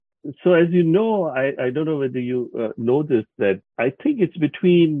So as you know, I don't know whether you know this, that I think it's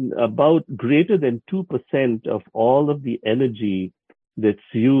between about greater than 2% of all of the energy that's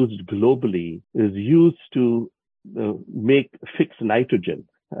used globally is used to make fixed nitrogen.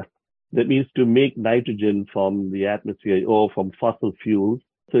 That means to make nitrogen from the atmosphere or from fossil fuels.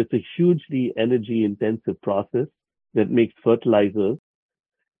 So it's a hugely energy intensive process that makes fertilizers.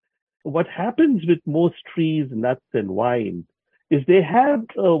 What happens with most trees, nuts, and wine is they have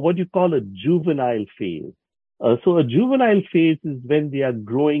what you call a juvenile phase. So a juvenile phase is when they are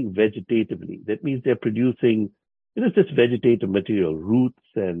growing vegetatively. That means they're producing, just vegetative material, roots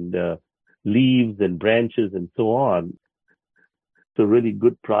and leaves and branches and so on. It's a really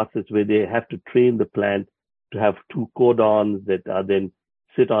good process where they have to train the plant to have two cordons that are then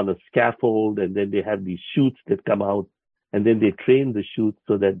sit on a scaffold, and then they have these shoots that come out, and then they train the shoots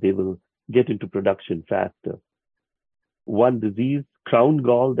so that they will get into production faster. One disease, crown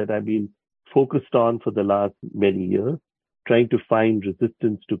gall, that I've been focused on for the last many years, trying to find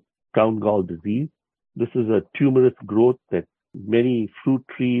resistance to crown gall disease. This is a tumorous growth that many fruit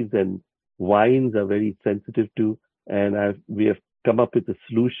trees and wines are very sensitive to, and we have come up with a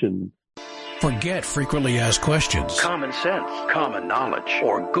solution. Forget frequently asked questions, common sense, common knowledge,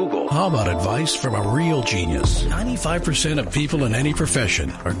 or Google. How about advice from a real genius? 95% of people in any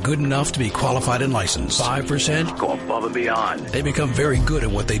profession are good enough to be qualified and licensed. 5% go above and beyond. They become very good at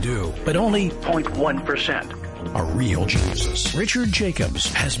what they do, but only 0.1% are real geniuses. Richard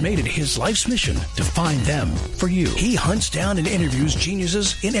Jacobs has made it his life's mission to find them for you. He hunts down and interviews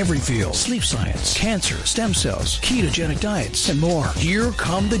geniuses in every field: sleep science, cancer, stem cells, ketogenic diets, and more. Here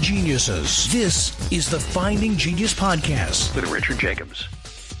come the geniuses. This is the Finding Genius Podcast with Richard Jacobs.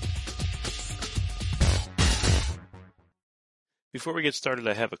 Before we get started,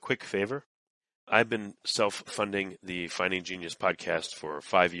 I have a quick favor. I've been self-funding the Finding Genius podcast for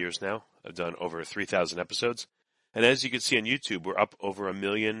 5 years now. I've done over 3,000 episodes. And as you can see on YouTube, we're up over 1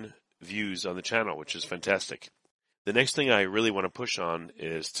 million views on the channel, which is fantastic. The next thing I really want to push on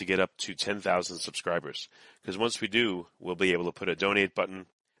is to get up to 10,000 subscribers. Because once we do, we'll be able to put a donate button,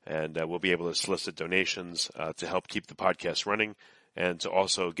 and we'll be able to solicit donations to help keep the podcast running, and to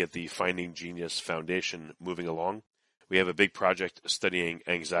also get the Finding Genius Foundation moving along. We have a big project studying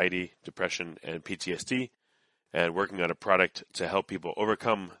anxiety, depression, and PTSD, and working on a product to help people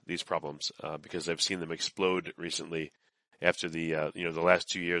overcome these problems, because I've seen them explode recently after the last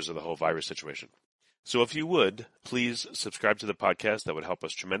 2 years of the whole virus situation. So if you would, please subscribe to the podcast. That would help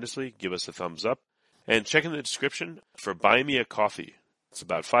us tremendously. Give us a thumbs up, and check in the description for Buy Me a Coffee. It's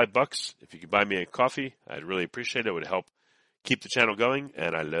about $5. If you could buy me a coffee, I'd really appreciate it. It would help keep the channel going,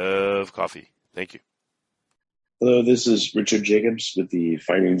 and I love coffee. Thank you. Hello, this is Richard Jacobs with the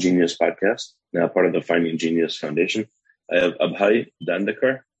Finding Genius podcast, now part of the Finding Genius Foundation. I have Abhaya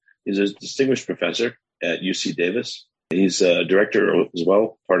Dandekar. He's a distinguished professor at UC Davis. He's a director as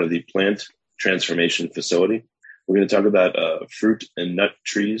well, part of the Plant Transformation Facility. We're going to talk about fruit and nut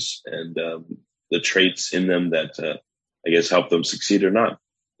trees and the traits in them that help them succeed or not,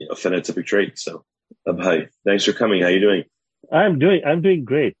 phenotypic traits. So, Abhaya, thanks for coming. How are you doing? I'm doing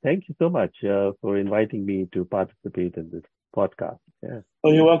great. Thank you so much for inviting me to participate in this podcast. Yeah.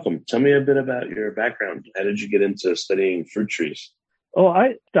 Oh, you're welcome. Tell me a bit about your background. How did you get into studying fruit trees? Oh,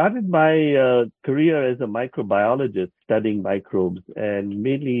 I started my career as a microbiologist studying microbes, and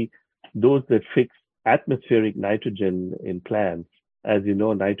mainly those that fix atmospheric nitrogen in plants. As you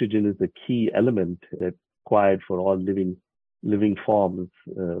know, nitrogen is a key element that's required for all living forms,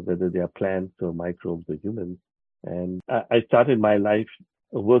 whether they are plants or microbes or humans. And I started my life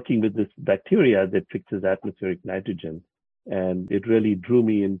working with this bacteria that fixes atmospheric nitrogen. And it really drew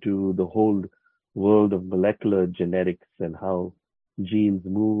me into the whole world of molecular genetics and how genes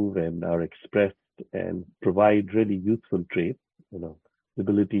move and are expressed and provide really useful traits. The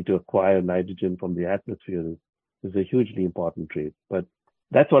ability to acquire nitrogen from the atmosphere is a hugely important trait. But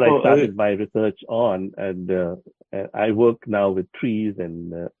that's what I started my research on. And I work now with trees,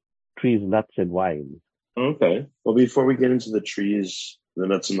 nuts, and wines. Okay. Well, before we get into the trees, the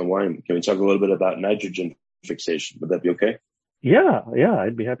nuts, and the wine, can we talk a little bit about nitrogen fixation? Would that be okay? Yeah,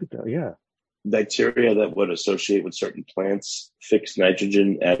 I'd be happy to. Yeah. Bacteria that would associate with certain plants fix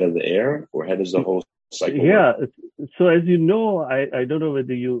nitrogen out of the air, or how does the whole cycle work? So as you know, I don't know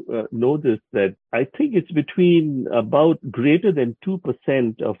whether you know this, that I think it's between about greater than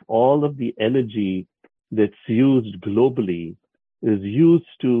 2% of all of the energy that's used globally is used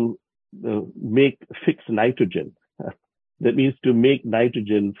to make fixed nitrogen. That means to make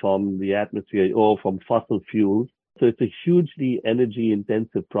nitrogen from the atmosphere or from fossil fuels. So it's a hugely energy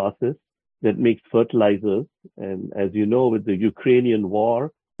intensive process that makes fertilizers. And as you know, with the Ukrainian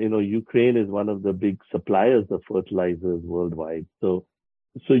war, Ukraine is one of the big suppliers of fertilizers worldwide. So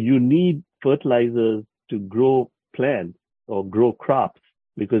you need fertilizers to grow plants or grow crops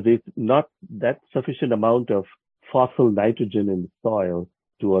because it's not that sufficient amount of fossil nitrogen in the soil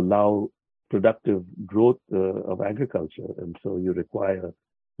to allow productive growth of agriculture. And so you require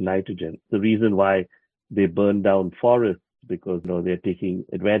nitrogen. The reason why they burn down forests because, they're taking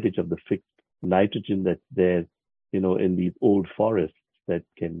advantage of the fixed nitrogen that's there, in these old forests that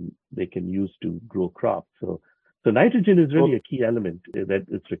they can use to grow crops. So nitrogen is really a key element that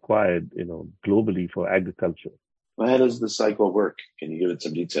is required, globally for agriculture. Well, how does the cycle work? Can you give it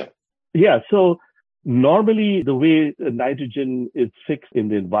some detail? Yeah. So normally the way nitrogen is fixed in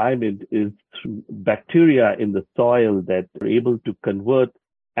the environment is through bacteria in the soil that are able to convert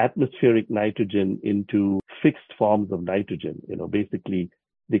atmospheric nitrogen into fixed forms of nitrogen. Basically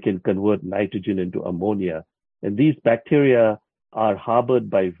they can convert nitrogen into ammonia. And these bacteria are harbored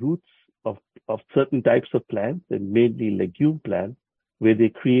by roots of certain types of plants, and mainly legume plants, where they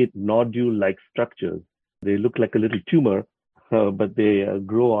create nodule-like structures. They look like a little tumor, but they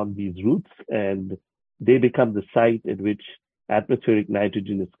grow on these roots, and they become the site at which atmospheric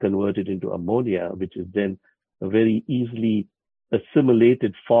nitrogen is converted into ammonia, which is then a very easily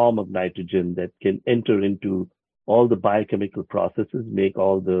assimilated form of nitrogen that can enter into all the biochemical processes, make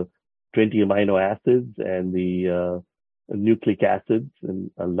all the 20 amino acids and the nucleic acids,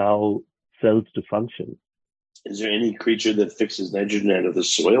 and allow cells to function. Is there any creature that fixes nitrogen out of the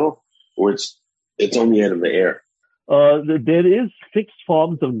soil, or it's only out of the air? There is fixed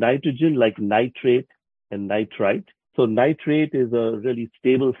forms of nitrogen like nitrate and nitrite. So nitrate is a really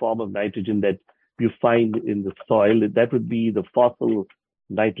stable form of nitrogen that you find in the soil. That would be the fossil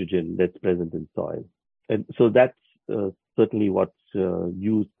nitrogen that's present in soil. And so that's certainly what's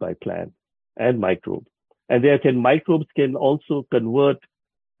used by plants and microbes. And microbes can also convert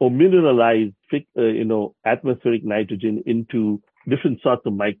or mineralize, atmospheric nitrogen into different sorts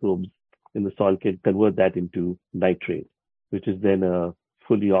of microbes in the soil can convert that into nitrate, which is then a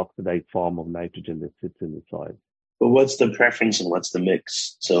fully oxidized form of nitrogen that sits in the soil. But what's the preference and what's the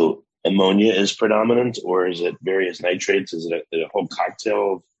mix? So ammonia is predominant, or is it various nitrates? Is it a whole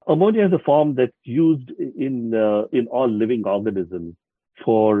cocktail? Ammonia is a form that's used in all living organisms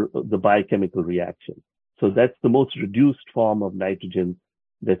for the biochemical reaction. So that's the most reduced form of nitrogen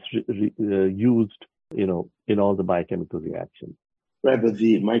that's used, in all the biochemical reactions. Right, but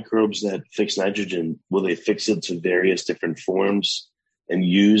the microbes that fix nitrogen, will they fix it to various different forms and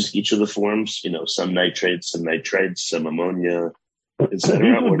use each of the forms? Some nitrates, some nitrites, some ammonia,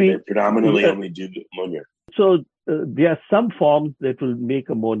 etc. Or they predominantly only do ammonia? So there are some forms that will make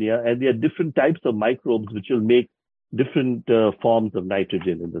ammonia, and there are different types of microbes which will make different forms of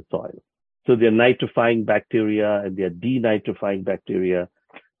nitrogen in the soil. So there are nitrifying bacteria and there are denitrifying bacteria,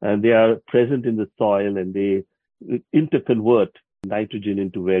 and they are present in the soil and they interconvert nitrogen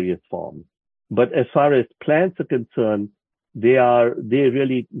into various forms. But as far as plants are concerned, they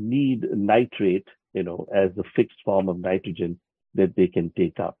really need nitrate, as a fixed form of nitrogen that they can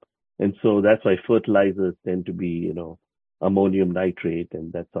take up. And so that's why fertilizers tend to be, ammonium nitrate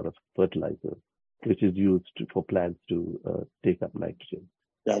and that sort of fertilizer, which is used for plants to take up nitrogen.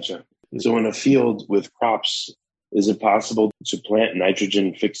 Gotcha. So in a field with crops, is it possible to plant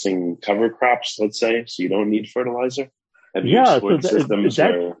nitrogen fixing cover crops, let's say, so you don't need fertilizer? So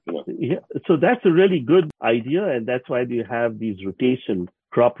that's a really good idea. And that's why you have these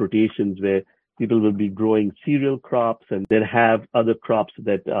crop rotations where people will be growing cereal crops and then have other crops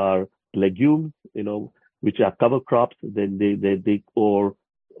that are legumes, which are cover crops. Then they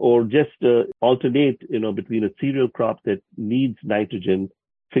just alternate, between a cereal crop that needs nitrogen,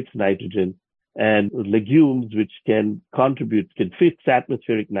 fixed nitrogen, and legumes, which can fix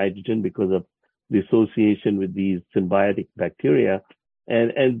atmospheric nitrogen because of the association with these symbiotic bacteria.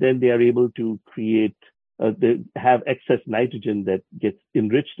 And then they are able to they have excess nitrogen that gets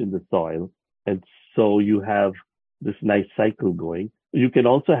enriched in the soil. And so you have this nice cycle going. You can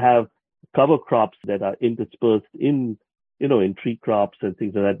also have cover crops that are interspersed in tree crops and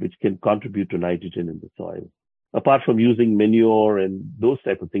things like that, which can contribute to nitrogen in the soil. Apart from using manure and those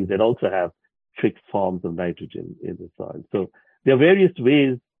type of things that also have fixed forms of nitrogen in the soil. So there are various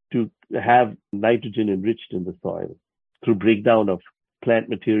ways to have nitrogen enriched in the soil through breakdown of plant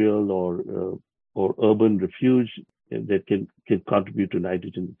material or urban refuge that can contribute to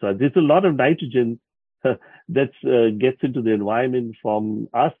nitrogen. So there's a lot of nitrogen that gets into the environment from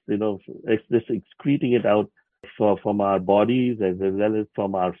us, just excreting it out from our bodies as well as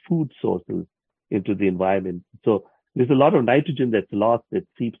from our food sources into the environment. So there's a lot of nitrogen that's lost that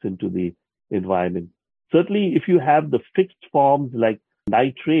seeps into the environment. Certainly, if you have the fixed forms like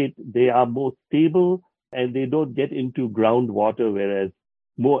nitrate, they are more stable and they don't get into groundwater, whereas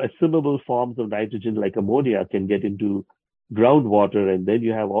more assimilable forms of nitrogen like ammonia can get into groundwater, and then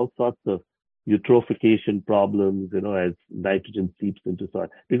you have all sorts of eutrophication problems, as nitrogen seeps into soil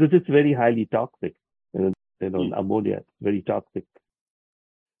because it's very highly toxic. Ammonia, it's very toxic.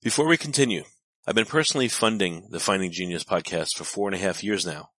 Before we continue, I've been personally funding the Finding Genius podcast for 4.5 years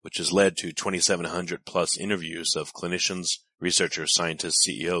now, which has led to 2,700 plus interviews of clinicians, researchers, scientists,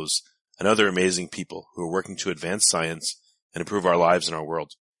 CEOs, and other amazing people who are working to advance science and improve our lives and our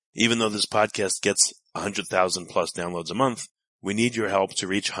world. Even though this podcast gets 100,000 plus downloads a month, we need your help to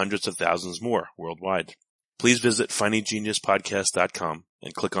reach hundreds of thousands more worldwide. Please visit findinggeniuspodcast.com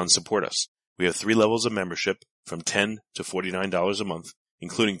and click on Support Us. We have 3 levels of membership from $10 to $49 a month,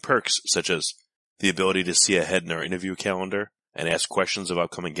 including perks such as the ability to see ahead in our interview calendar and ask questions of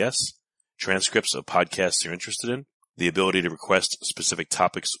upcoming guests, transcripts of podcasts you're interested in, the ability to request specific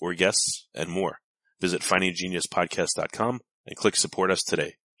topics or guests, and more. Visit findinggeniuspodcast.com and click Support Us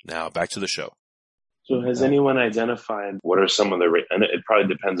today. Now back to the show. So has anyone identified what are some of the, and it probably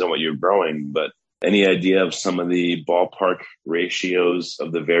depends on what you're growing, but any idea of some of the ballpark ratios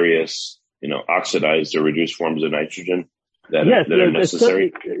of the various, oxidized or reduced forms of nitrogen that are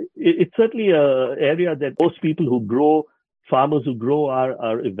necessary? It's certainly an area that most people farmers who grow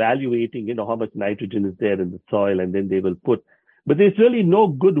are evaluating, how much nitrogen is there in the soil, and then they will put. But there's really no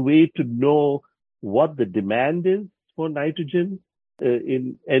good way to know what the demand is for nitrogen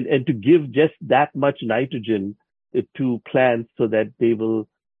and to give just that much nitrogen to plants so that they will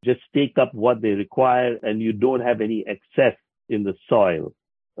just take up what they require and you don't have any excess in the soil.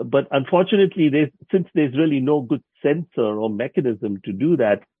 But unfortunately, since there's really no good sensor or mechanism to do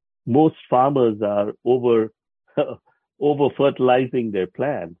that, most farmers are over fertilizing their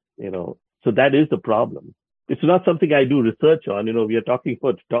plants, so that is the problem. It's not something I do research on. We are talking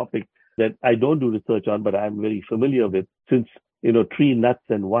about a topic that I don't do research on, but I'm very familiar with since, tree nuts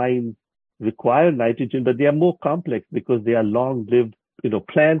and wines require nitrogen, but they are more complex because they are long-lived,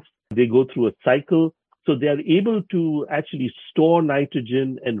 plants. They go through a cycle. So they are able to actually store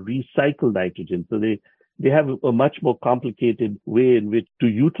nitrogen and recycle nitrogen. So they have a much more complicated way in which to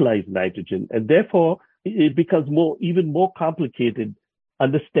utilize nitrogen. And therefore, it becomes even more complicated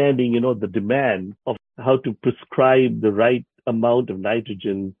understanding, the demand of how to prescribe the right amount of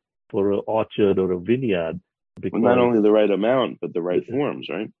nitrogen for an orchard or a vineyard. Well, not only the right amount, but the right forms,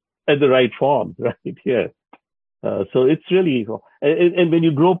 right? And the right forms, right? Yeah. So it's really, and when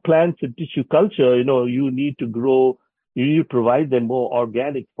you grow plants in tissue culture, you need to provide them more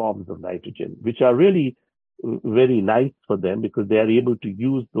organic forms of nitrogen, which are really very nice for them because they are able to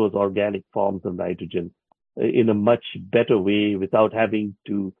use those organic forms of nitrogen in a much better way without having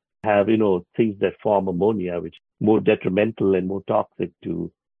to have, things that form ammonia, which is more detrimental and more toxic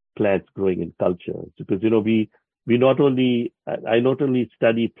to plants growing in culture. Because, I not only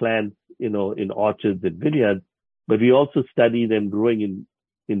study plants, in orchards and vineyards, but we also study them growing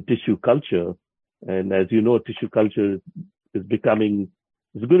in tissue culture. And as you know, tissue culture is going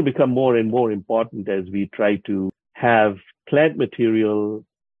to become more and more important as we try to have plant material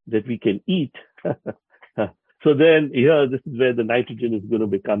that we can eat. So then this is where the nitrogen is going to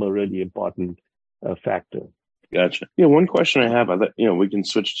become a really important factor. Gotcha. One question I have, we can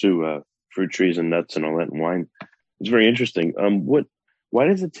switch to fruit trees and nuts and all that and wine. It's very interesting. Why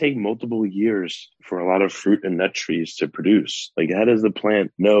does it take multiple years for a lot of fruit and nut trees to produce? Like, how does the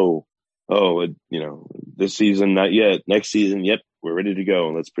plant know, this season, not yet, next season, yep, we're ready to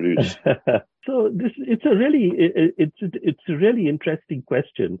go, let's produce? So it's a really interesting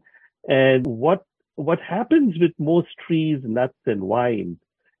question. And what happens with most trees, nuts, and wine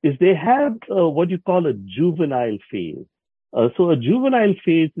is they have what you call a juvenile phase. So a juvenile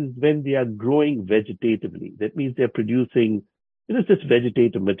phase is when they are growing vegetatively. That means they're producing just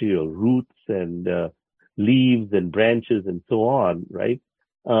vegetative material, roots and leaves and branches and so on, right?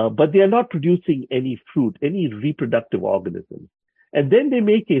 But they are not producing any fruit, any reproductive organisms. And then they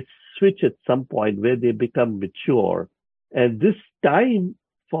make a switch at some point where they become mature. And this time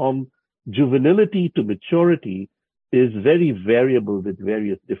from juvenility to maturity is very variable with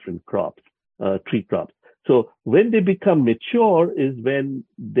various different crops, tree crops. So when they become mature is when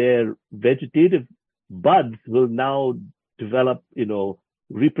their vegetative buds will now develop,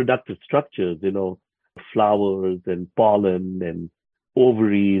 reproductive structures, flowers and pollen and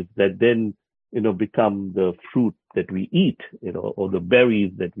ovaries that then, become the fruit that we eat, or the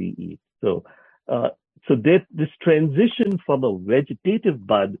berries that we eat. So this transition from a vegetative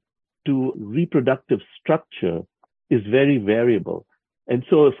bud to reproductive structure is very variable. And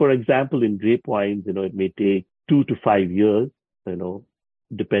so, for example, in grape wines, it may take 2 to 5 years,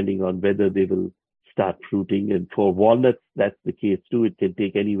 depending on whether they will start fruiting. And for walnuts, that's the case too. It can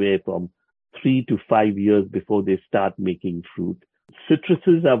take anywhere from 3 to 5 years before they start making fruit.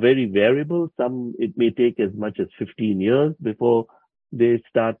 Citruses are very variable. Some, it may take as much as 15 years before they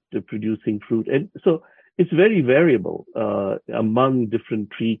start producing fruit. And so it's very variable among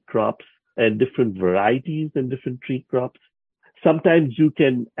different tree crops and different varieties and different tree crops. Sometimes you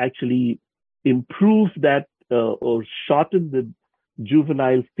can actually improve that or shorten the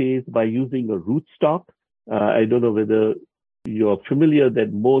juvenile phase by using a rootstock. I don't know whether you're familiar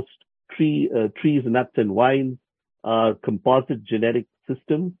that most trees, nuts, and vines are composite genetic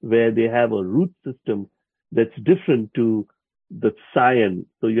systems where they have a root system that's different to the scion.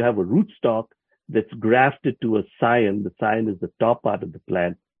 So you have a rootstock that's grafted to a scion. The scion is the top part of the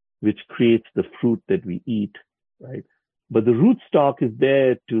plant, which creates the fruit that we eat, right? But the rootstock is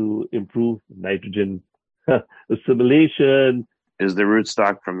there to improve nitrogen assimilation. Is the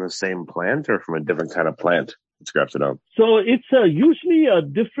rootstock from the same plant or from a different kind of plant it's grafted on? So it's usually a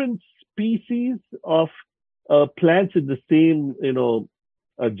different species of plants in the same,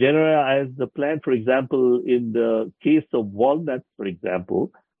 genera as the plant. For example, in the case of walnuts, for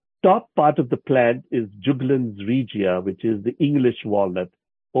example, top part of the plant is Juglans regia, which is the English walnut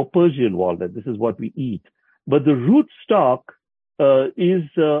or Persian walnut. This is what we eat. But the rootstock is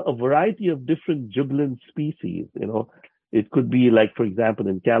a variety of different Juglans species. It could be like, for example,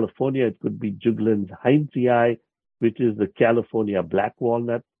 in California, it could be Juglans heinzii, which is the California black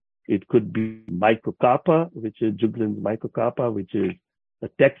walnut. It could be microcarpa, which is Juglans microcarpa, which is a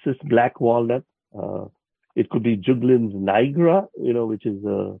Texas black walnut. It could be Juglans nigra, which is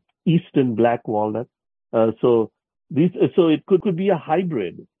a eastern black walnut. So it could be a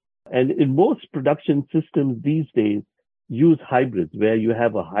hybrid. And in most production systems these days use hybrids, where you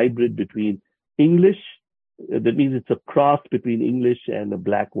have a hybrid between English. That means it's a cross between English and a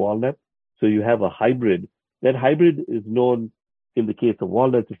black walnut. So you have a hybrid. That hybrid is known, in the case of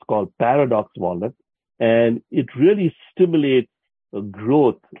walnuts, it's called paradox walnut. And it really stimulates the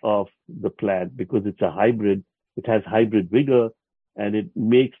growth of the plant because it's a hybrid. It has hybrid vigor and it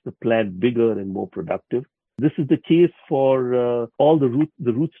makes the plant bigger and more productive. This is the case for all the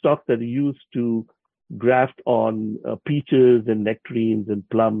rootstocks that are used to graft on peaches and nectarines and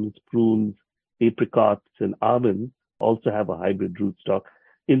plums, prunes, apricots, and almonds also have a hybrid rootstock.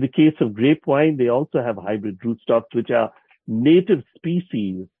 In the case of grape wine, they also have hybrid rootstocks, which are native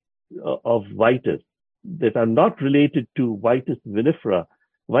species of Vitis that are not related to Vitis vinifera.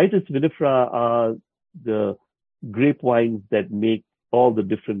 Vitis vinifera are the grape wines that make all the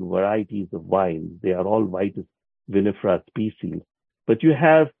different varieties of wines. They are all Vitis vinifera species. But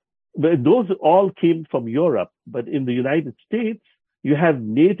those all came from Europe. But in the United States, you have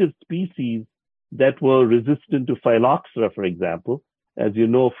native species that were resistant to phylloxera, for example. As you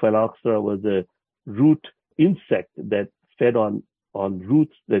know, phylloxera was a root insect that fed on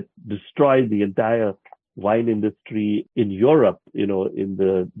roots that destroyed the entire wine industry in Europe, in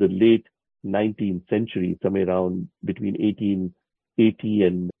the late 19th century, somewhere around between 1880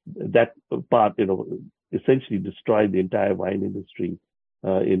 and that part, essentially destroyed the entire wine industry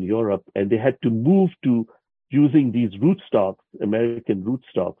in Europe. And they had to move to using these rootstocks, American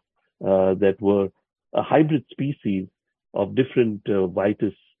rootstocks, that were a hybrid species of different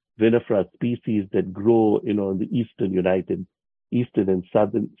Vitis vinifera species that grow, in the eastern and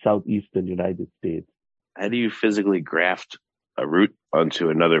southeastern United States. How do you physically graft a root onto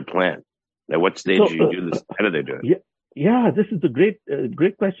another plant? At what stage do you do this? How do they do it? Yeah, this is a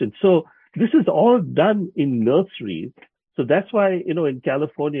great question. So this is all done in nurseries. So that's why, in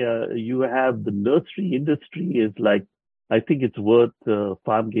California, you have the nursery industry is like, I think it's worth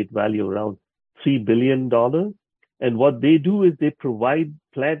farm gate value around $3 billion. And what they do is they provide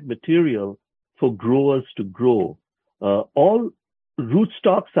plant material for growers to grow. All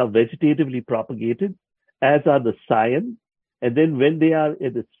rootstocks are vegetatively propagated, as are the scion. And then when they are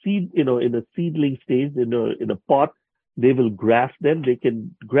in a seed, in a seedling stage, in a pot, they will graft them. They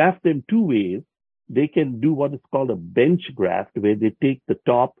can graft them two ways. They can do what is called a bench graft, where they take the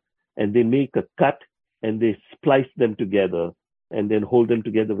top and they make a cut and they splice them together and then hold them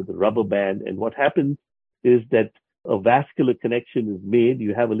together with a rubber band. And what happens is that a vascular connection is made.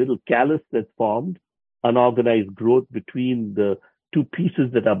 You have a little callus that's formed, unorganized growth between the two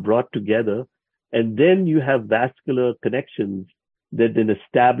pieces that are brought together. And then you have vascular connections that then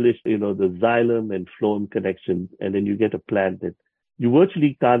establish, the xylem and phloem connections. And then you get a plant that you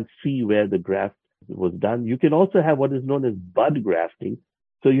virtually can't see where the graft was done. You can also have what is known as bud grafting.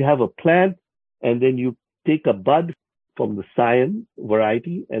 So you have a plant and then you take a bud from the scion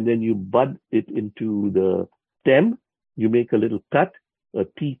variety and then you bud it into the stem. You make a little cut a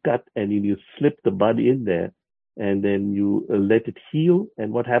tea cut, and you slip the bud in there, and then you let it heal.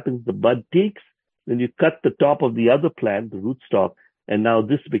 And what happens? The bud takes, then you cut the top of the other plant, the rootstock, and now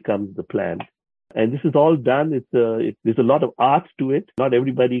this becomes the plant. And this is all done. There's a lot of art to it. Not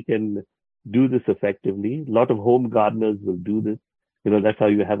everybody can do this effectively. A lot of home gardeners will do this. That's how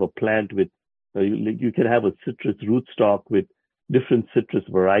you have a plant with, you can have a citrus rootstock with different citrus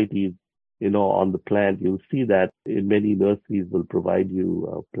varieties, on the plant. You'll see that in many nurseries will provide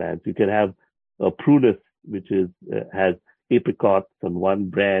you plants. You can have a prunus, which has apricots on one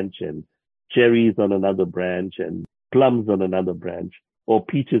branch and cherries on another branch and plums on another branch, or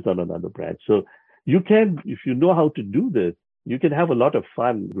peaches on another branch. So you can, if you know how to do this, you can have a lot of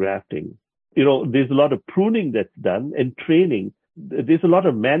fun grafting. There's a lot of pruning that's done and training. There's a lot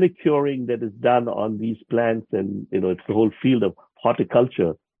of manicuring that is done on these plants, and it's the whole field of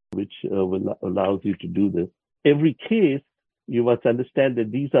horticulture which allows you to do this. Every case, you must understand that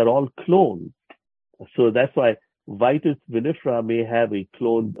these are all clones. So that's why Vitis vinifera may have a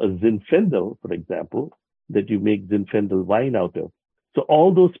clone, a Zinfandel, for example, that you make Zinfandel wine out of. So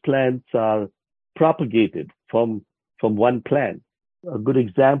all those plants are propagated from one plant. A good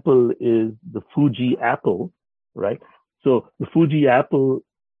example is the Fuji apple, right? So the Fuji apple,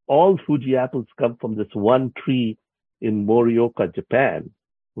 all Fuji apples come from this one tree in Morioka, Japan,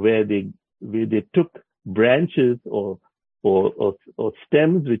 where they took branches or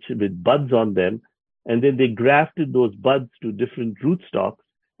stems with buds on them, and then they grafted those buds to different rootstocks.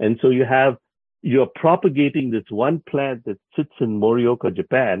 And so you're propagating this one plant that sits in Morioka,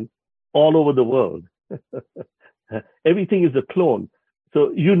 Japan, all over the world. Everything is a clone.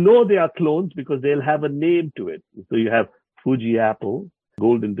 So they are clones because they'll have a name to it. So you have Fuji apple,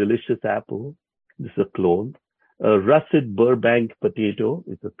 Golden Delicious apple, this is a clone. Russet Burbank potato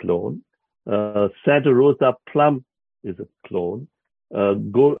is a clone. Santa Rosa plum is a clone.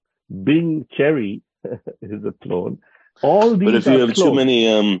 Bing cherry is a clone. All these. But if you have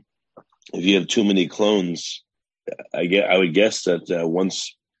clones. if you have too many clones, I would guess that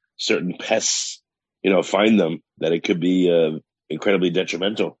once certain pests, find them, that it could be incredibly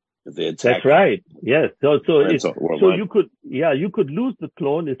detrimental if they attack. That's right. Yes. So you could lose the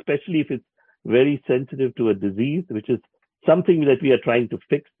clone, especially if it's very sensitive to a disease, which is something that we are trying to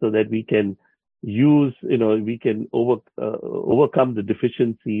fix so that we can overcome the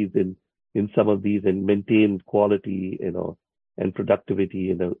deficiencies in some of these and maintain quality, and productivity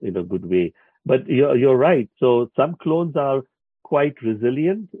in a good way. But you're right. So some clones are quite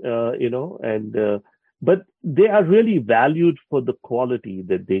resilient, but they are really valued for the quality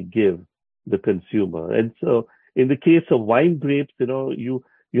that they give the consumer. And so in the case of wine grapes,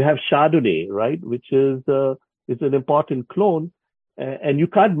 you have Chardonnay, right, which is an important clone, and you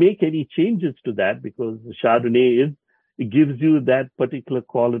can't make any changes to that because Chardonnay it gives you that particular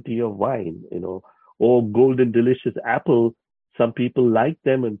quality of wine, or Golden Delicious apple. Some people like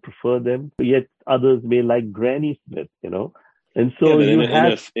them and prefer them, yet others may like Granny Smith, And so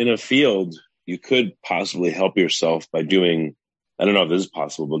in a field, you could possibly help yourself by doing, I don't know if this is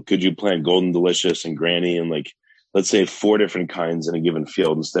possible, but could you plant Golden Delicious and Granny and let's say 4 different kinds in a given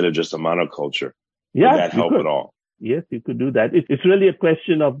field instead of just a monoculture? Yeah, would that help at all? Yes, you could do that. It's really a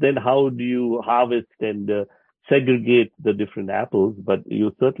question of then how do you harvest and segregate the different apples, but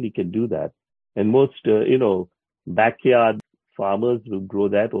you certainly can do that. And most, backyard farmers will grow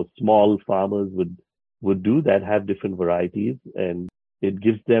that, or small farmers would do that, have different varieties, and it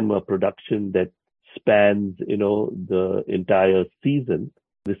gives them a production that spans, the entire season.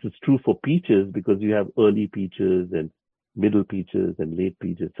 This is true for peaches because you have early peaches and middle peaches and late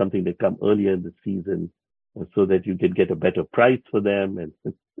peaches, something that come earlier in the season so that you can get a better price for them, and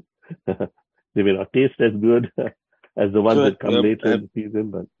they may not taste as good as the ones that come later in the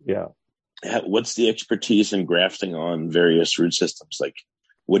season, but yeah. What's the expertise in grafting on various root systems?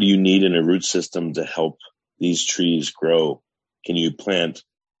 What do you need in a root system to help these trees grow? Can you plant?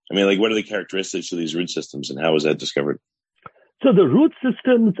 What are the characteristics of these root systems, and how was that discovered? So the root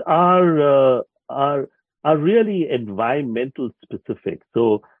systems are really environmental specific.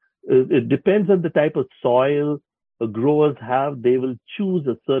 So it depends on the type of soil growers have. They will choose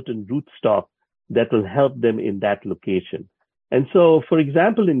a certain rootstock that will help them in that location. And so, for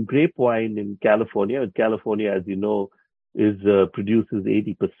example, in grape wine in California, as you know, produces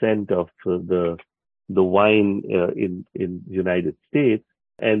 80% of the wine in the United States,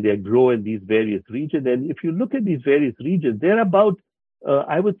 and they grow in these various regions. And if you look at these various regions, there are about,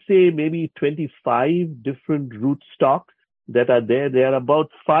 I would say, maybe 25 different rootstocks that are there. There are about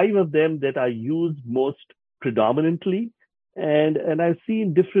 5 of them that are used most predominantly. And I've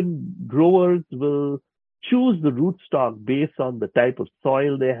seen different growers will choose the rootstock based on the type of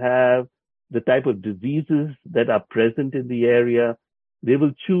soil they have, the type of diseases that are present in the area. They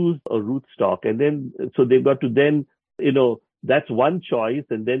will choose a rootstock. And then, so they've got to then, that's one choice.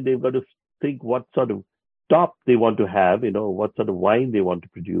 And then they've got to think what sort of top they want to have, what sort of wine they want to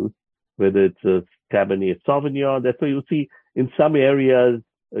produce, whether it's a Cabernet Sauvignon. That's why you see in some areas,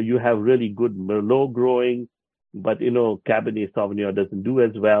 you have really good Merlot growing, but, Cabernet Sauvignon doesn't do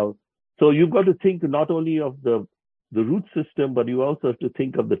as well. So you've got to think not only of the root system, but you also have to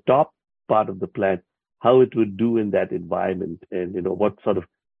think of the top part of the plant, how it would do in that environment, and, what sort of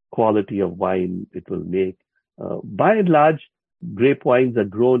quality of wine it will make. By and large, grape wines are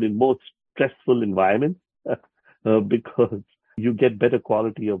grown in more stressful environments because you get better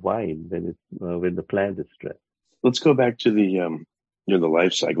quality of wine when the plant is stressed. Let's go back to the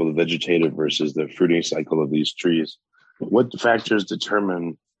life cycle, the vegetative versus the fruiting cycle of these trees. What factors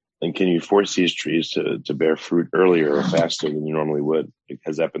determine, and can you force these trees to bear fruit earlier or faster than you normally would?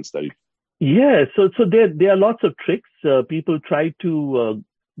 Has that been studied? Yeah, so there are lots of tricks. People try to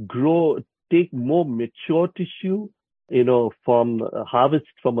take more mature tissue, from harvest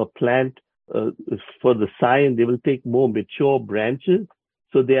from a plant. For the scion, they will take more mature branches,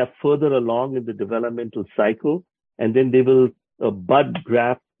 so they are further along in the developmental cycle, and then they will bud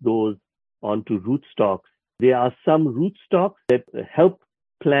graft those onto rootstocks. There are some rootstocks that help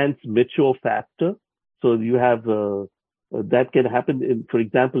plants mature faster. So you have that can happen for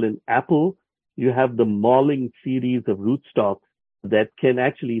example, in apple, you have the malling series of rootstocks that can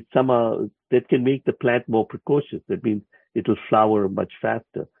actually that can make the plant more precocious. That means it will flower much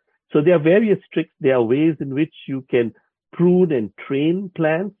faster. So there are various tricks. There are ways in which you can prune and train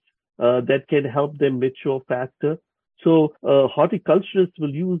plants that can help them mature faster. So horticulturists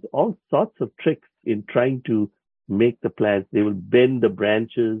will use all sorts of tricks in trying to make the plants. They will bend the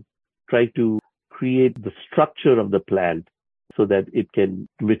branches, try to create the structure of the plant so that it can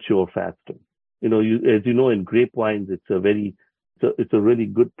mature faster. As you know, in grape wines, it's a really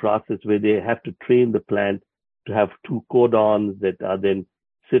good process where they have to train the plant to have two cordons that are then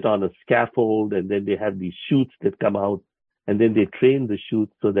sit on a scaffold, and then they have these shoots that come out, and then they train the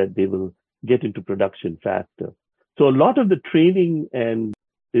shoots so that they will get into production faster. So a lot of the training and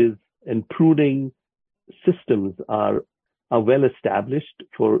pruning systems are well established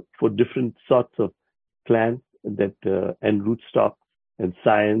for different sorts of plants that and rootstocks and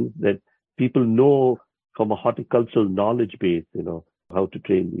science that people know from a horticultural knowledge base, how to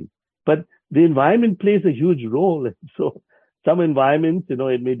train these. But the environment plays a huge role. So some environments,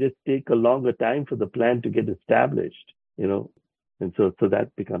 it may just take a longer time for the plant to get established, and so that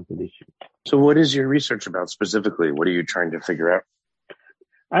becomes an issue. So what is your research about specifically? What are you trying to figure out?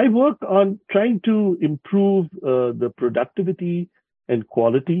 I work on trying to improve the productivity and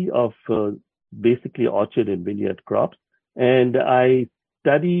quality of basically orchard and vineyard crops. And I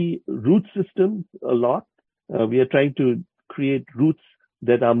study root systems a lot. We are trying to create roots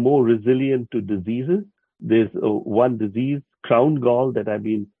that are more resilient to diseases. There's one disease, crown gall, that I've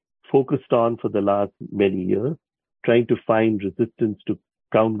been focused on for the last many years, trying to find resistance to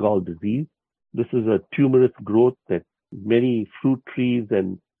crown gall disease. This is a tumorous growth that many fruit trees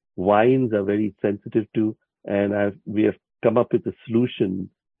and wines are very sensitive to. And we have come up with a solution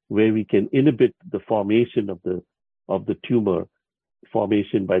where we can inhibit the formation of the tumor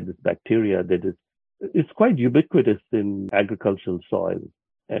formation by this bacteria that is quite ubiquitous in agricultural soil.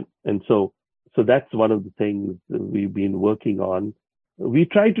 And so that's one of the things that we've been working on. We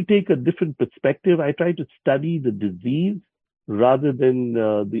try to take a different perspective. I try to study the disease rather than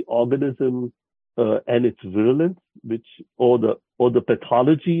the organism and its virulence, or the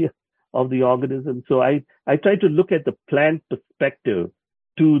pathology of the organism. So I try to look at the plant perspective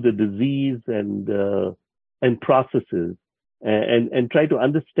to the disease and processes, and try to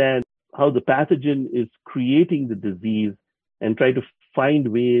understand how the pathogen is creating the disease, and try to find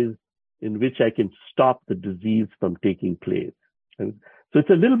ways in which I can stop the disease from taking place. And so it's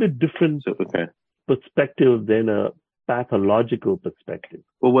a little bit different perspective than a pathological perspective.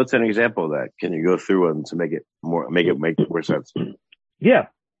 Well, what's an example of that? Can you go through one to make more sense? Yeah.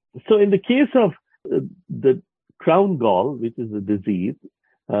 So in the case of the crown gall, which is a disease,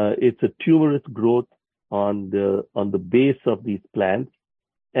 it's a tumorous growth on the base of these plants,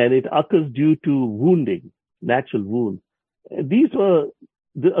 and it occurs due to wounding, natural wounds. These were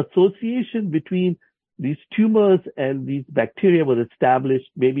the association between these tumors and these bacteria was established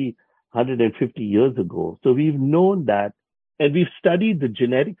maybe 150 years ago. So we've known that, and we've studied the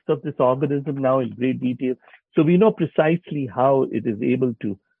genetics of this organism now in great detail. So we know precisely how it is able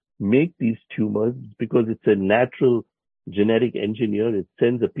to make these tumors, because it's a natural genetic engineer. It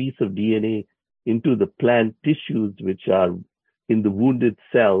sends a piece of DNA into the plant tissues, which are in the wounded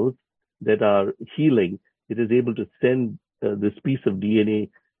cells that are healing. It is able to send this piece of DNA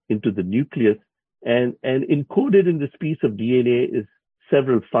into the nucleus, and encoded in this piece of DNA is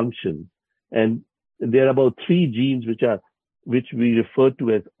several functions. And there are about 3 genes which we refer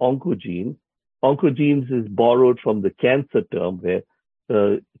to as oncogenes. Oncogenes is borrowed from the cancer term, where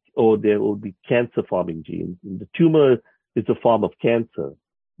there will be cancer-forming genes. The tumor is a form of cancer,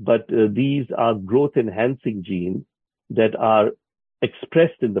 but these are growth-enhancing genes that are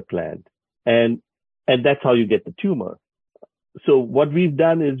expressed in the plant, and that's how you get the tumor. So what we've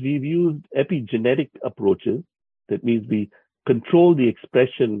done is we've used epigenetic approaches. That means we control the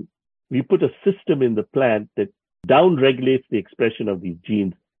expression. We put a system in the plant that downregulates the expression of these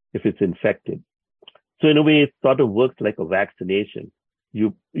genes if it's infected. So in a way, it sort of works like a vaccination.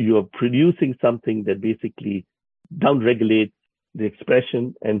 You are producing something that basically downregulates the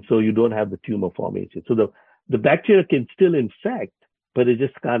expression, and so you don't have the tumor formation. So the bacteria can still infect, but it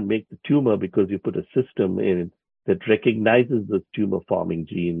just can't make the tumor because you put a system in that recognizes those tumor-forming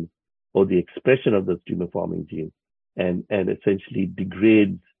genes or the expression of those tumor-forming genes, and essentially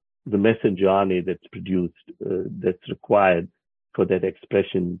degrades the messenger RNA that's produced, that's required for that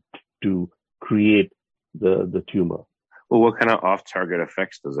expression to create the tumor. Well, what kind of off-target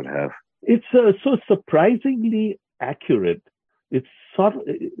effects does it have? It's so surprisingly accurate. It's sort of,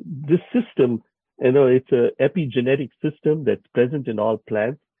 this system, it's an epigenetic system that's present in all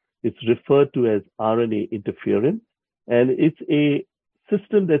plants. It's referred to as RNA interference, and it's a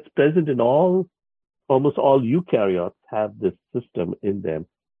system that's present in almost all eukaryotes have this system in them,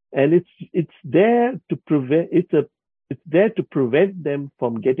 and it's there to prevent them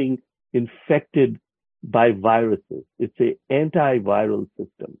from getting infected by viruses. It's an antiviral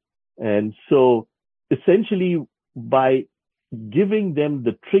system, and so essentially by giving them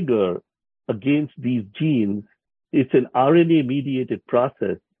the trigger against these genes, it's an RNA-mediated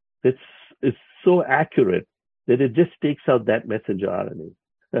process that is so accurate that it just takes out that messenger RNA.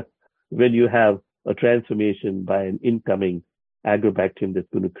 When you have a transformation by an incoming agrobacterium that's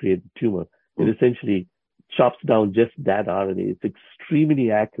going to create the tumor, it essentially chops down just that RNA. It's extremely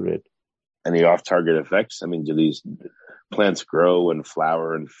accurate. Any off-target effects? I mean, do these plants grow and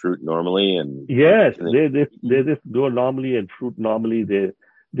flower and fruit normally? And yes, they just grow normally and fruit normally. They're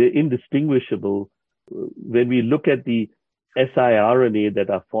indistinguishable. When we look at the siRNA that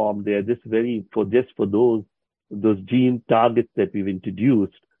are formed, they're just for those gene targets that we've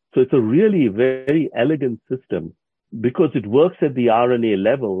introduced. So it's a really very elegant system because it works at the RNA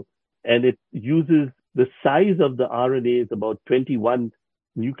level, and it uses the size of the RNA is about 21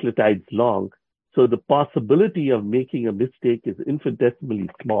 nucleotides long. So the possibility of making a mistake is infinitesimally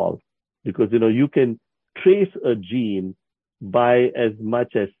small because, you can trace a gene by as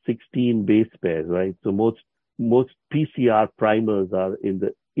much as 16 base pairs, right? So most PCR primers are in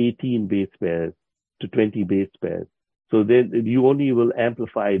the 18 base pairs to 20 base pairs. So then you only will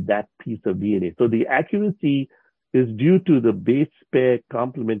amplify that piece of DNA. So the accuracy is due to the base pair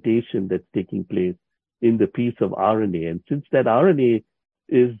complementation that's taking place in the piece of RNA. And since that RNA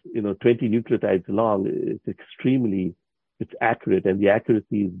is, 20 nucleotides long, it's accurate, and the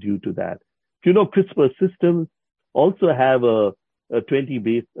accuracy is due to that. CRISPR systems also have a 20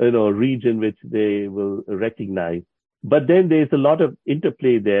 base, region which they will recognize. But then there's a lot of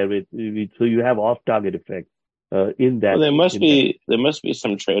interplay there so you have off-target effects in that. Well, there must be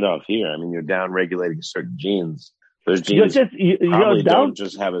some trade-off here. I mean, you're down-regulating certain genes. Those genes don't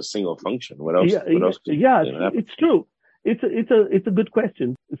just have a single function. What else? It's true. It's a good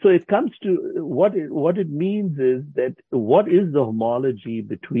question. So it comes to what it means is that what is the homology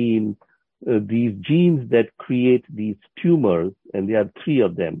between these genes that create these tumors, and there are 3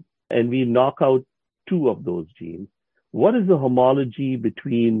 of them, and we knock out 2 of those genes. What is the homology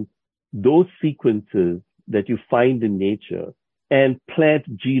between those sequences that you find in nature and plant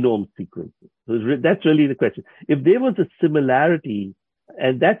genome sequences? So that's really the question. If there was a similarity,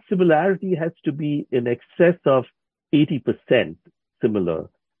 and that similarity has to be in excess of 80% similar,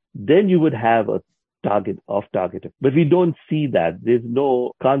 then you would have a off-target. But we don't see that. There's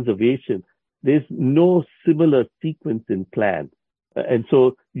no conservation. There's no similar sequence in plants. And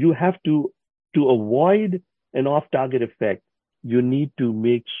so you have to avoid an off-target effect, you need to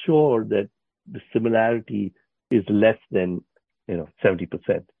make sure that the similarity is less than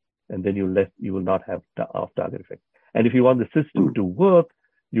 70%, and then you will not have off-target effect. And if you want the system to work,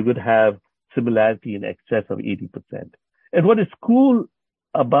 you would have similarity in excess of 80%. And what is cool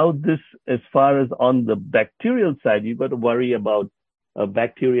about this, as far as on the bacterial side, you've got to worry about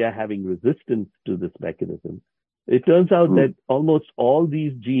bacteria having resistance to this mechanism. It turns out that almost all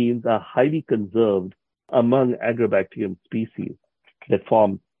these genes are highly conserved among agrobacterium species that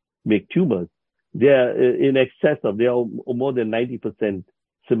make tumors. They are there are more than 90%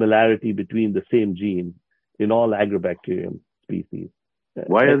 similarity between the same gene in all agrobacterium species.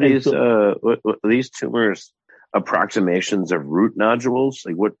 Why are these tumors approximations of root nodules?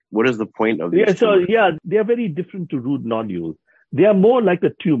 Like what is the point of these tumors? They are very different to root nodules. They are more like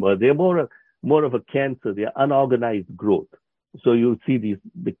a tumor. They're more of a cancer. They are unorganized growth. So you'll see these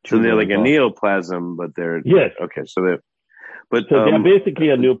big tumors. So they're like a neoplasm, but they're yes. Okay, so they're basically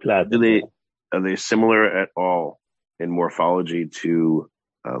a neoplasm. Are they similar at all in morphology to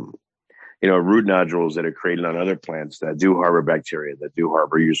root nodules that are created on other plants that do harbor bacteria, that do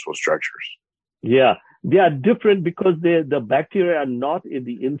harbor useful structures? Yeah, they are different because the bacteria are not in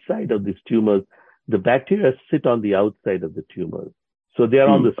the inside of these tumors. The bacteria sit on the outside of the tumors. So they are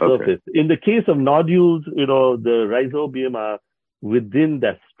on the surface. Okay. In the case of nodules, the rhizobium are within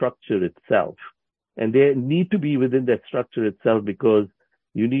that structure itself. And they need to be within that structure itself because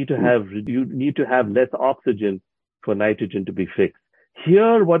you need to have less oxygen for nitrogen to be fixed.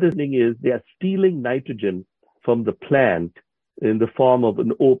 Here, what is happening is they are stealing nitrogen from the plant in the form of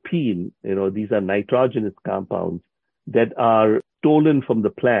an opene. These are nitrogenous compounds that are stolen from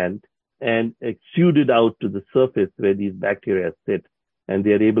the plant and exuded out to the surface where these bacteria sit, and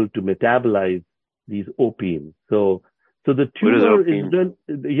they are able to metabolize these openes. So the tumor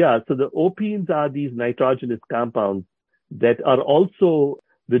so the openes are these nitrogenous compounds that are also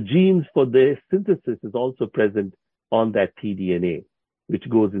the genes for their synthesis is also present on that tDNA, which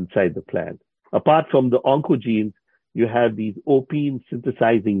goes inside the plant. Apart from the oncogenes, you have these opene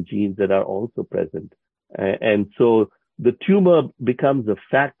synthesizing genes that are also present. And so the tumor becomes a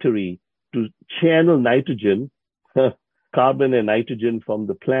factory to channel nitrogen, carbon and nitrogen from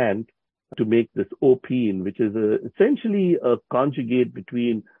the plant to make this opene, which is essentially a conjugate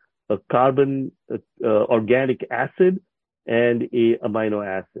between a carbon organic acid and a amino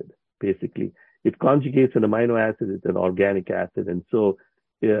acid, basically. It conjugates an amino acid with an organic acid. And so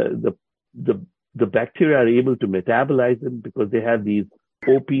the bacteria are able to metabolize them because they have these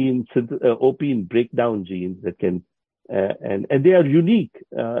opene breakdown genes that can, and they are unique.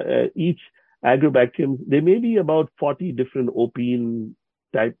 Each agrobacterium, there may be about 40 different opene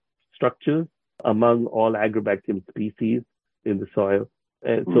type structures among all agrobacterium species in the soil.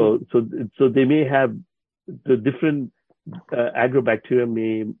 So they may have the different agrobacterium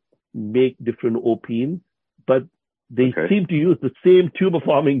may make different openes, but they seem to use the same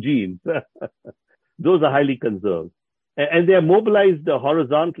tumor-forming genes. Those are highly conserved. And they are mobilized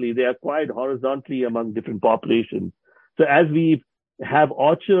horizontally. They are acquired horizontally among different populations. So as we have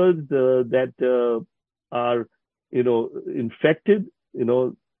orchards that are, infected,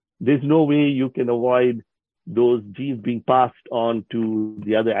 there's no way you can avoid those genes being passed on to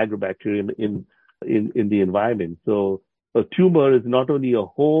the other agrobacterium in the environment. So a tumor is not only a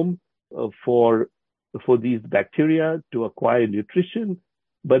home for these bacteria to acquire nutrition,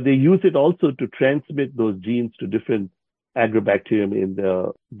 but they use it also to transmit those genes to different agrobacterium in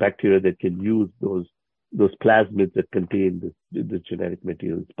the bacteria that can use those plasmids that contain this genetic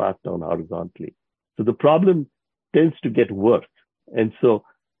material. It's passed down horizontally. So the problem tends to get worse. And so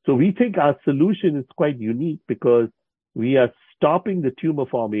we think our solution is quite unique because we are stopping the tumor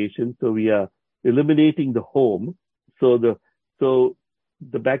formation. So we are eliminating the home. So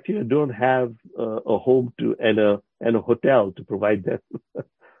the bacteria don't have a home and a hotel to provide them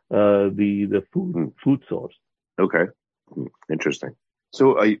the food source. Okay, interesting.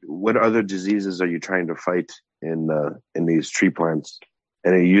 So, what other diseases are you trying to fight in these tree plants?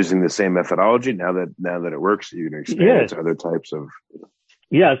 And are you using the same methodology now that it works? You're going to expand it to other types of.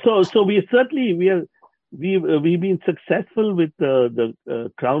 Yeah. So we've been successful with the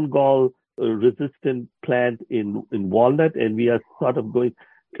crown gall resistant plant in walnut, and we are sort of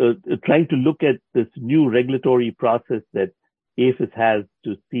trying to look at this new regulatory process that APHIS has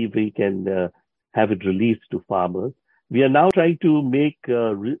to see if we can have it released to farmers. We are now trying to make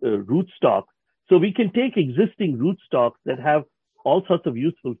rootstocks. So we can take existing rootstocks that have all sorts of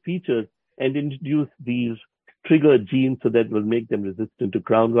useful features and introduce these trigger genes so that will make them resistant to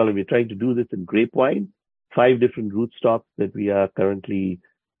crown gall. And we're trying to do this in grapevine, 5 different rootstocks that we are currently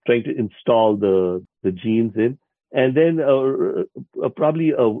trying to install the genes in. And then probably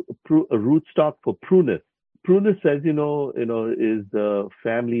a rootstock for prunus. Prunus, as you know, is the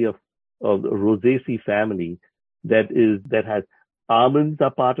family of the Rosaceae family that has almonds are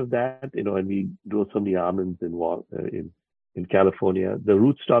part of that, and we grow so many almonds in California. The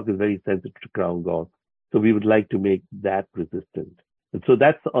rootstock is very sensitive to crown gall. So we would like to make that resistant. And so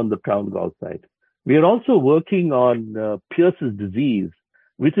that's on the crown gall side. We are also working on Pierce's disease,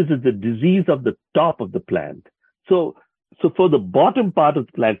 which is the disease of the top of the plant. So for the bottom part of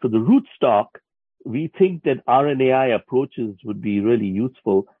the plant, for the rootstock, we think that RNAi approaches would be really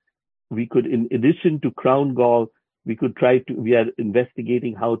useful. We could, in addition to crown gall, we are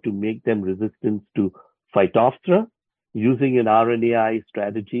investigating how to make them resistant to Phytophthora using an RNAi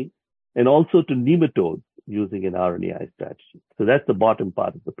strategy, and also to nematodes using an RNAi strategy. So that's the bottom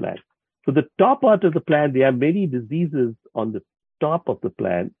part of the plant. For the top part of the plant, there are many diseases on the top of the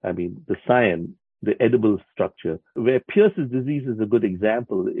plant. I mean, the cyan, the edible structure, where Pierce's disease is a good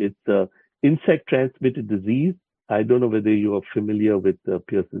example. It's an insect-transmitted disease. I don't know whether you are familiar with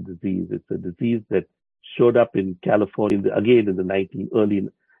Pierce's disease. It's a disease that showed up in California, in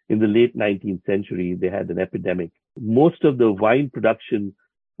the late 19th century. They had an epidemic. Most of the wine production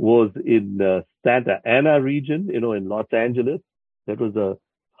was in Santa Ana region, in Los Angeles. That was a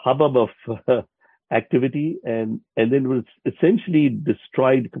hubbub of activity, and then was essentially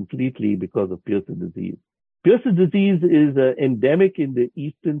destroyed completely because of Pierce's disease. Pierce's disease is endemic in the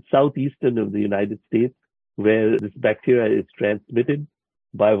southeastern of the United States, where this bacteria is transmitted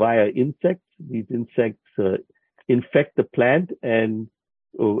via insects. These insects infect the plant, and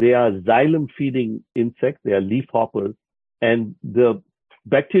they are xylem-feeding insects. They are leaf hoppers, and the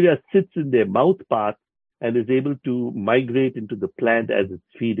bacteria sits in their mouth part and is able to migrate into the plant as it's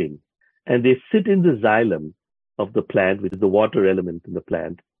feeding. And they sit in the xylem of the plant, which is the water element in the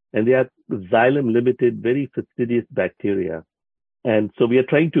plant. And they are xylem-limited, very fastidious bacteria. And so we are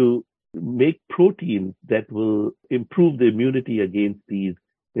trying to make proteins that will improve the immunity against these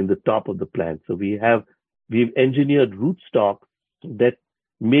in the top of the plant. So we've engineered rootstocks that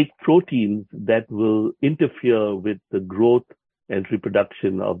make proteins that will interfere with the growth and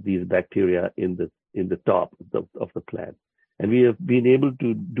reproduction of these bacteria in the top of the plant. And we have been able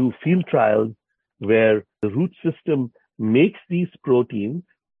to do field trials where the root system makes these proteins,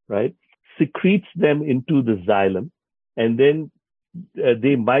 right, secretes them into the xylem, and then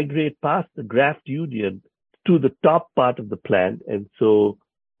they migrate past the graft union to the top part of the plant. And so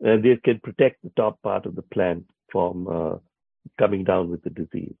they can protect the top part of the plant from coming down with the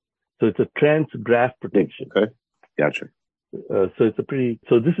disease. So it's a trans-graft protection. Okay, gotcha.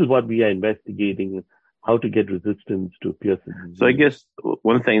 So this is what we are investigating, how to get resistance to Pierce's disease. So I guess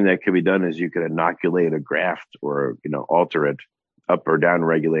one thing that could be done is you could inoculate a graft or, alter it, up or down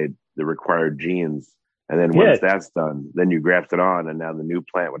regulate the required genes. And then once that's done, then you graft it on, and now the new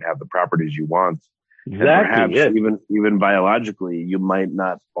plant would have the properties you want. Exactly. And perhaps even biologically, you might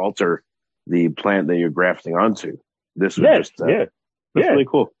not alter the plant that you're grafting onto. This was that's really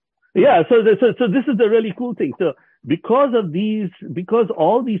cool. Yeah. So this is the really cool thing. So because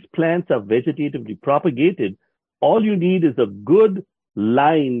all these plants are vegetatively propagated, all you need is a good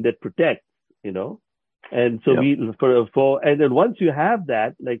line that protects, And so and then once you have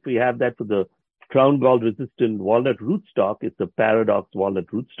that, like we have that for the crown gall resistant walnut rootstock, it's a Paradox walnut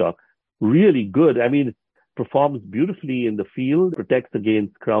rootstock, really good. I mean, it performs beautifully in the field, protects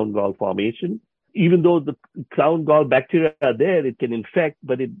against crown gall formation. Even though the crown gall bacteria are there, it can infect,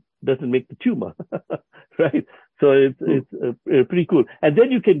 but it doesn't make the tumor, right? So it's pretty cool. And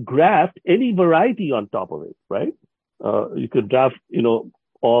then you can graft any variety on top of it, right? You could graft,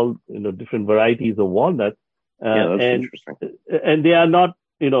 all, different varieties of walnuts. That's interesting. And they are not,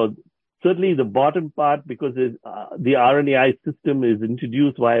 certainly the bottom part, because the RNAi system is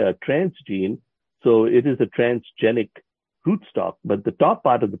introduced via a transgene. So it is a transgenic rootstock, but the top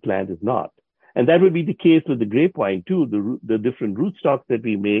part of the plant is not. And that would be the case with the grapevine too. The different rootstocks that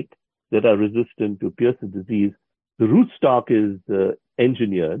we make that are resistant to Pierce's disease, the rootstock is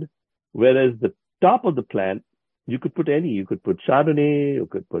engineered, whereas the top of the plant, you could put any. You could put Chardonnay, you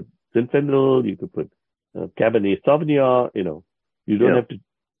could put Zinfandel, you could put Cabernet Sauvignon. You don't have to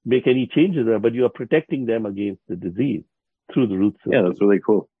make any changes there, but you are protecting them against the disease through the root system. Yeah, that's really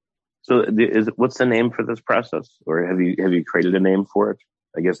cool. So what's the name for this process? Or have you created a name for it?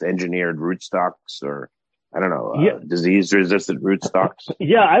 I guess engineered rootstocks, or I don't know, disease-resistant rootstocks.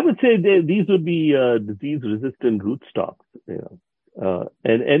 Yeah, I would say these would be disease-resistant rootstocks.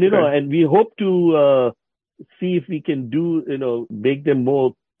 And we hope to see if we can make them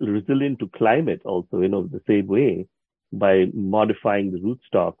more resilient to climate also, the same way, by modifying the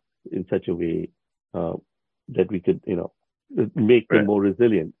rootstocks in such a way that we could, make them more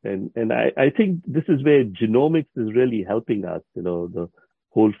resilient. And I think this is where genomics is really helping us, the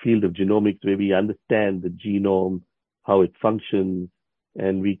whole field of genomics, where we understand the genome, how it functions,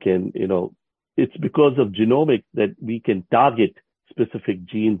 and we can, it's because of genomics that we can target specific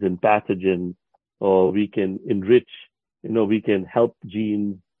genes and pathogens, or we can enrich, we can help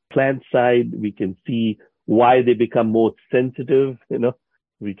genes plant side, we can see why they become more sensitive.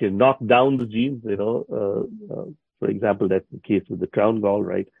 We can knock down the genes. For example, that's the case with the crown gall,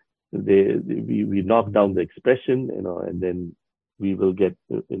 right? We knock down the expression, and then we will get,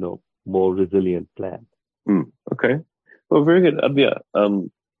 more resilient plants. Okay. Well, very good. Abhaya,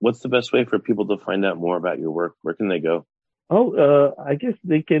 what's the best way for people to find out more about your work? Where can they go? I guess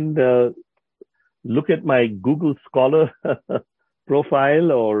they can look at my Google Scholar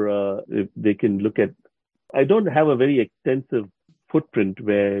profile, or if they can look at, I don't have a very extensive footprint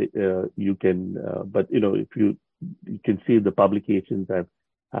where you can, but if you can see the publications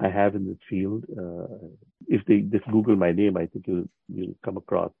I have in this field. If they just Google my name, I think you'll come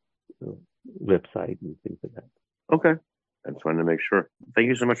across website and things like that. Okay. I just wanted to make sure. Thank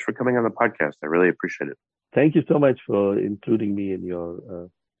you so much for coming on the podcast. I really appreciate it. Thank you so much for including me in your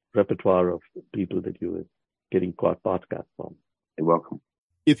repertoire of people that you were getting podcasts from. You're welcome.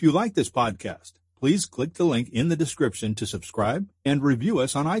 If you like this podcast, please click the link in the description to subscribe and review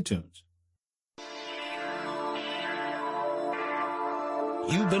us on iTunes.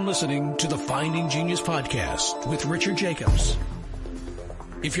 You've been listening to the Finding Genius podcast with Richard Jacobs.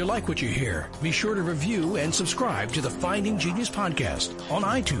 If you like what you hear, be sure to review and subscribe to the Finding Genius podcast on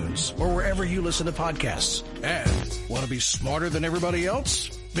iTunes or wherever you listen to podcasts. And want to be smarter than everybody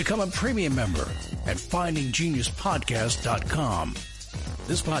else? Become a premium member at findinggeniuspodcast.com.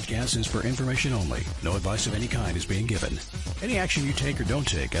 This podcast is for information only. No advice of any kind is being given. Any action you take or don't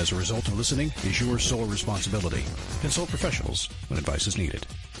take as a result of listening is your sole responsibility. Consult professionals when advice is needed.